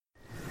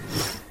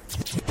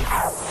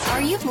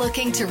you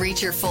looking to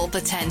reach your full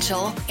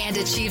potential and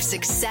achieve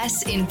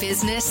success in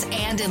business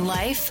and in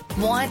life?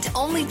 Want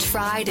only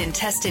tried and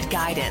tested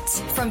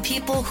guidance from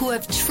people who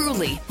have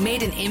truly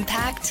made an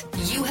impact?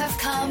 You have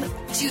come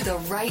to the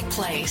right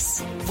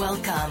place.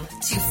 Welcome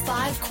to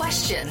 5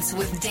 Questions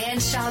with Dan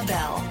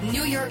Schawbel.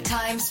 New York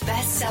Times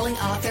best-selling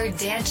author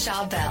Dan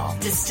Schawbel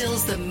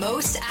distills the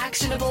most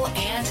actionable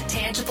and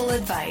tangible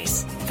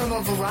advice from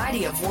a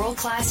variety of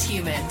world-class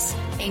humans,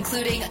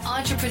 including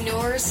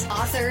entrepreneurs,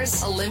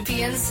 authors,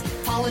 Olympians,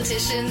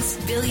 politicians,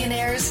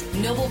 billionaires,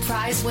 Nobel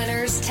Prize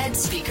winners, TED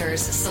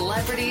speakers,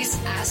 celebrities,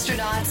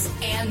 astronauts,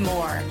 and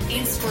more.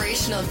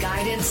 Inspirational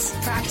guidance,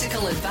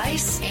 practical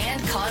advice,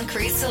 and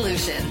concrete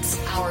solutions.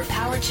 Our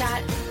Power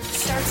Chat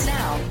starts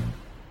now.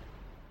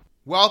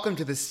 Welcome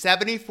to the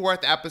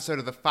 74th episode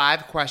of the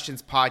 5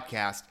 Questions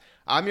podcast.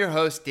 I'm your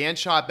host, Dan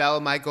Schawbel,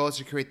 and my goal is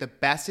to create the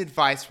best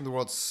advice from the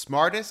world's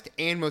smartest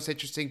and most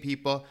interesting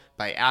people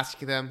by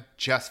asking them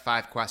just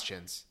 5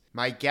 questions.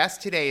 My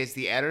guest today is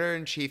the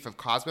editor-in-chief of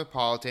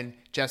Cosmopolitan,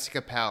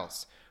 Jessica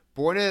Pelz.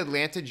 Born in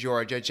Atlanta,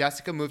 Georgia,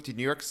 Jessica moved to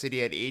New York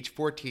City at age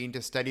 14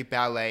 to study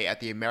ballet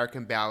at the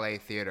American Ballet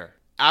Theater.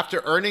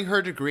 After earning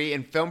her degree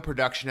in film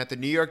production at the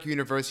New York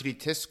University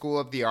Tisch School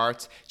of the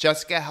Arts,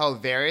 Jessica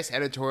held various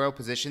editorial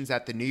positions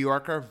at The New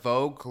Yorker,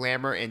 Vogue,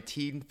 Glamour, and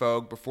Teen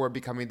Vogue before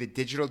becoming the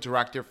digital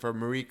director for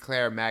Marie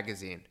Claire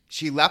magazine.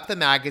 She left the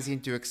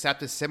magazine to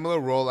accept a similar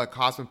role at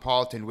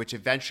Cosmopolitan, which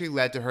eventually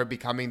led to her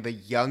becoming the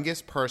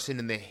youngest person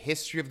in the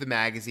history of the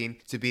magazine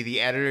to be the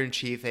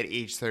editor-in-chief at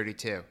age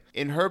 32.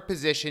 In her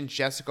position,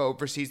 Jessica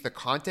oversees the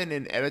content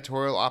and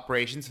editorial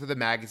operations for the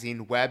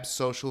magazine, web,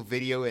 social,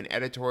 video, and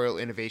editorial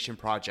innovation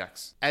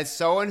projects. As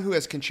someone who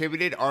has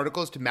contributed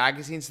articles to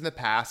magazines in the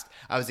past,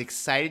 I was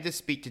excited to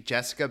speak to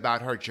Jessica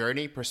about her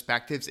journey,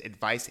 perspectives,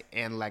 advice,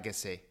 and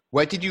legacy.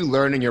 What did you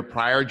learn in your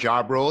prior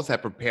job roles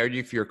that prepared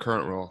you for your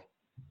current role?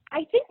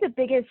 I think the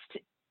biggest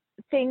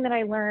thing that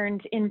I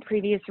learned in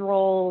previous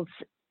roles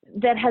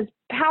that has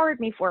powered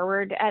me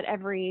forward at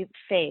every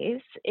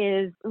phase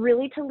is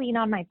really to lean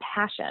on my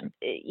passion.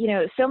 You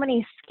know, so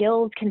many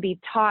skills can be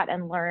taught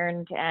and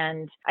learned,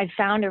 and I've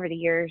found over the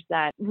years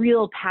that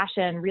real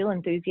passion, real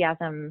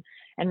enthusiasm,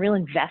 and real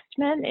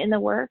investment in the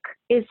work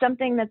is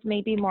something that's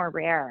maybe more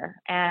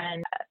rare.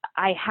 And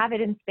I have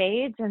it in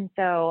spades, and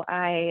so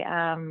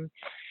I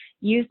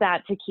use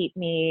that to keep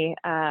me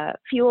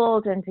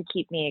fueled and to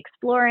keep me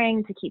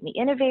exploring, to keep me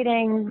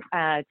innovating,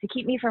 to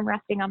keep me from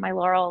resting on my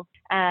laurels.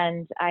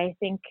 And I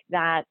think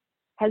that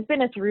has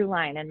been a through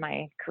line in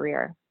my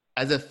career.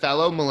 As a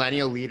fellow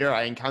millennial leader,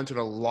 I encountered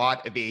a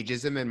lot of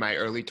ageism in my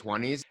early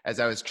 20s as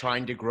I was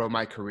trying to grow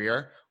my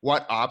career.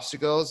 What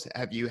obstacles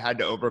have you had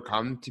to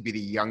overcome to be the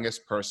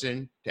youngest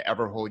person to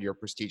ever hold your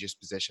prestigious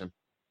position?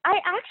 I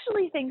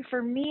actually think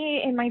for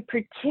me, in my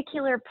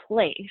particular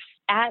place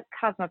at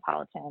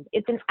Cosmopolitan,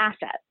 it's an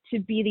asset to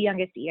be the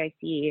youngest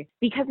EIC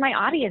because my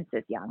audience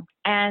is young.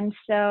 And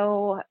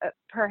so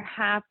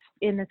perhaps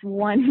in this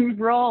one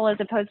role as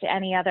opposed to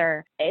any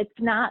other, it's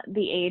not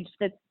the age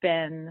that's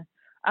been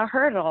a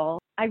hurdle.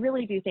 I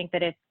really do think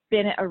that it's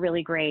been a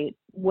really great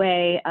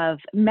way of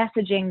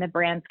messaging the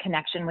brand's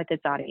connection with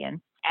its audience.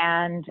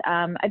 And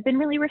I've been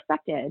really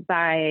respected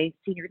by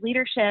senior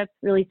leadership,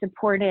 really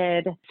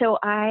supported. So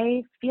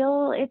I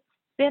feel it's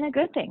been a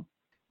good thing.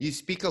 You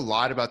speak a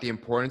lot about the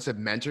importance of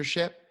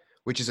mentorship,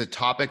 which is a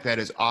topic that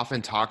is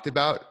often talked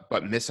about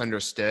but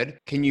misunderstood.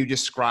 Can you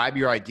describe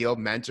your ideal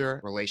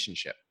mentor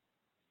relationship?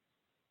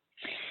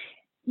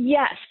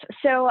 Yes.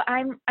 So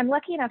I'm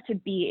lucky enough to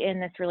be in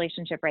this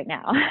relationship right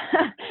now.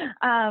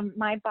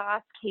 My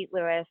boss, Kate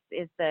Lewis,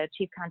 is the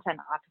chief content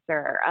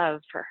officer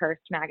of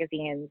Hearst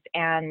magazines.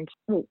 And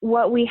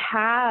what we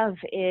have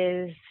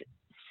is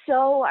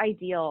so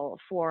ideal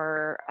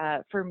for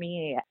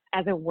me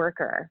as a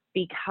worker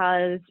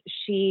because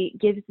she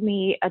gives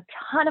me a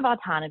ton of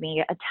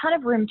autonomy, a ton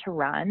of room to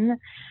run.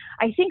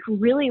 I think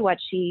really what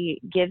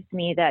she gives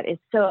me that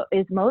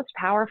is most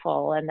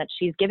powerful and that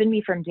she's given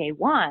me from day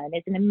one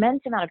is an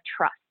immense amount of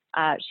trust.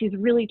 She's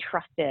really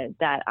trusted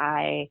that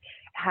I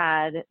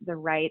had the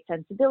right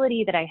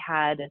sensibility, that I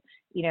had,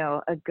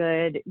 a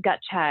good gut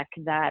check,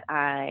 that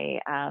I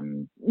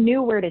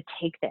knew where to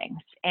take things.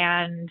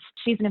 And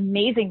she's an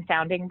amazing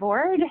sounding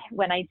board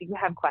when I do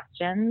have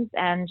questions.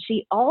 And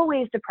she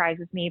always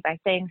surprises me by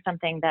saying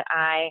something that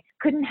I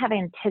couldn't have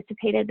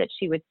anticipated that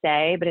she would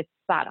say, but it's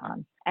spot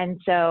on. And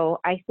so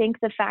I think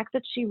the fact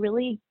that she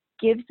really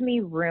gives me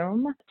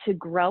room to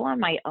grow on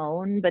my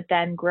own, but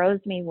then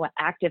grows me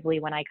actively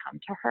when I come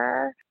to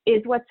her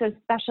is what's so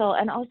special.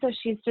 And also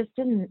she's just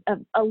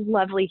a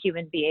lovely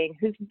human being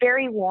who's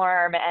very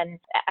warm. And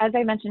as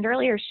I mentioned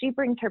earlier, she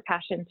brings her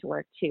passion to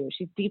work too.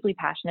 She's deeply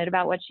passionate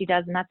about what she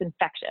does, and that's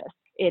infectious.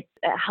 It's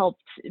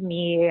helped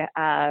me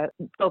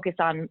focus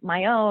on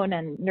my own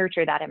and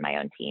nurture that in my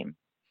own team.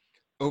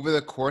 Over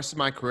the course of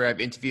my career, I've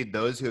interviewed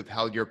those who have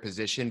held your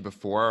position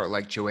before,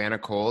 like Joanna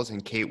Coles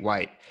and Kate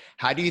White.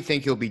 How do you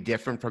think you'll be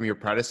different from your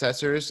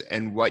predecessors,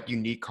 and what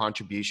unique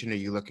contribution are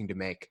you looking to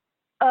make?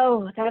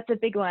 Oh, that's a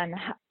big one.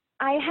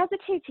 I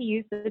hesitate to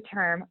use the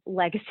term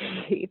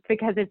legacy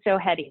because it's so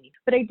heady,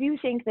 but I do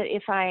think that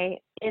if I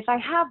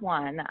have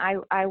one,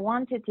 I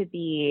want it to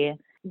be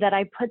that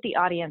I put the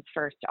audience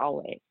first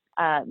always,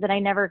 that I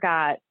never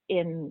got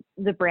in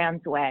the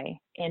brand's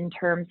way in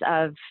terms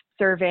of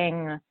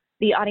serving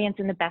the audience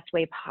in the best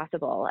way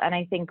possible. And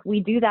I think we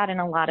do that in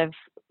a lot of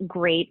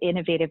great,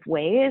 innovative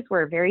ways.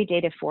 We're a very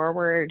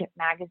data-forward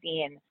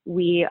magazine.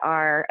 We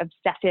are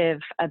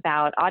obsessive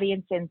about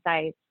audience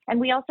insights,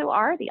 and we also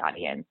are the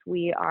audience.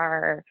 We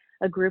are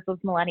a group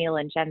of millennial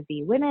and Gen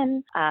Z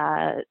women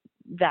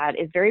that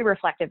is very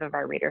reflective of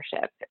our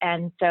readership.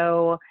 And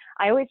so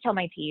I always tell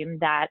my team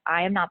that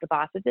I am not the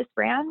boss of this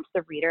brand.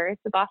 The reader is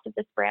the boss of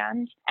this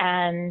brand.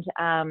 And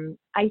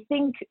I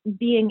think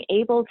being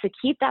able to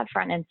keep that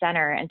front and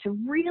center and to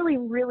really,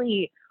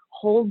 really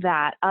hold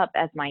that up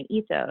as my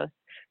ethos,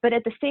 but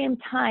at the same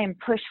time,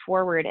 push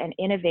forward and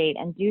innovate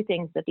and do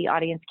things that the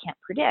audience can't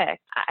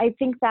predict. I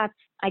think that's,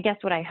 I guess,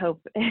 what I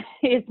hope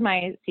is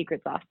my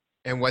secret sauce.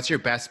 And what's your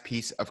best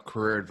piece of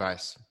career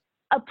advice?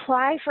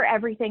 Apply for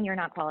everything you're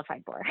not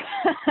qualified for.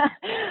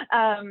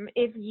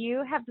 If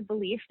you have the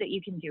belief that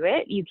you can do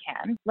it, you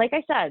can. Like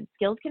I said,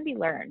 skills can be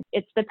learned.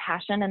 It's the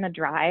passion and the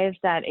drive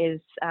that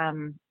is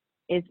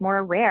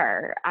more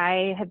rare.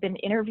 I have been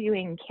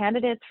interviewing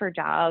candidates for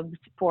jobs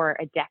for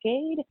a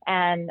decade,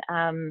 and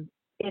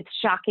it's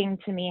shocking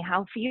to me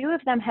how few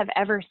of them have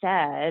ever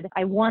said,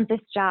 I want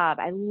this job.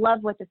 I love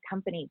what this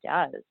company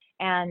does.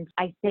 And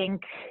I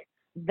think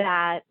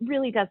that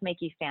really does make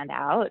you stand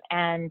out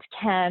and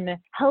can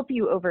help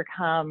you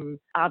overcome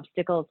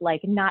obstacles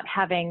like not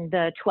having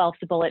the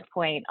 12th bullet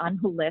point on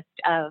the list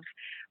of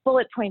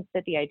bullet points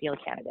that the ideal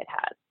candidate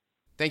has.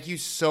 Thank you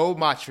so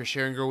much for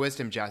sharing your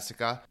wisdom,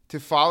 Jessica. To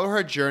follow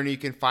her journey, you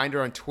can find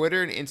her on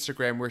Twitter and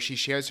Instagram, where she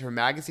shares her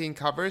magazine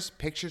covers,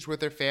 pictures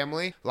with her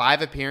family,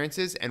 live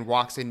appearances, and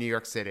walks in New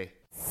York City.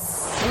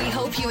 We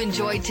hope you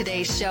enjoyed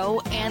today's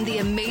show and the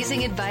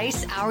amazing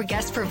advice our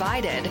guest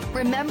provided.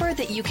 Remember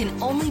that you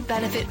can only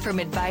benefit from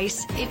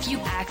advice if you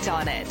act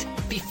on it.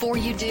 Before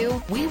you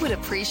do, we would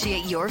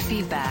appreciate your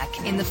feedback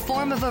in the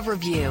form of a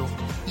review.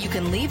 You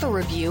can leave a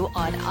review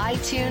on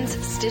iTunes,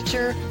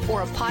 Stitcher,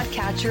 or a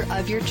podcatcher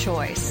of your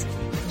choice.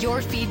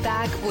 Your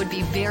feedback would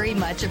be very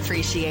much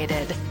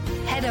appreciated.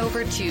 Head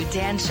over to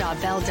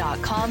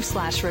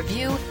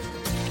danshawbell.com/review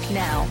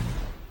now.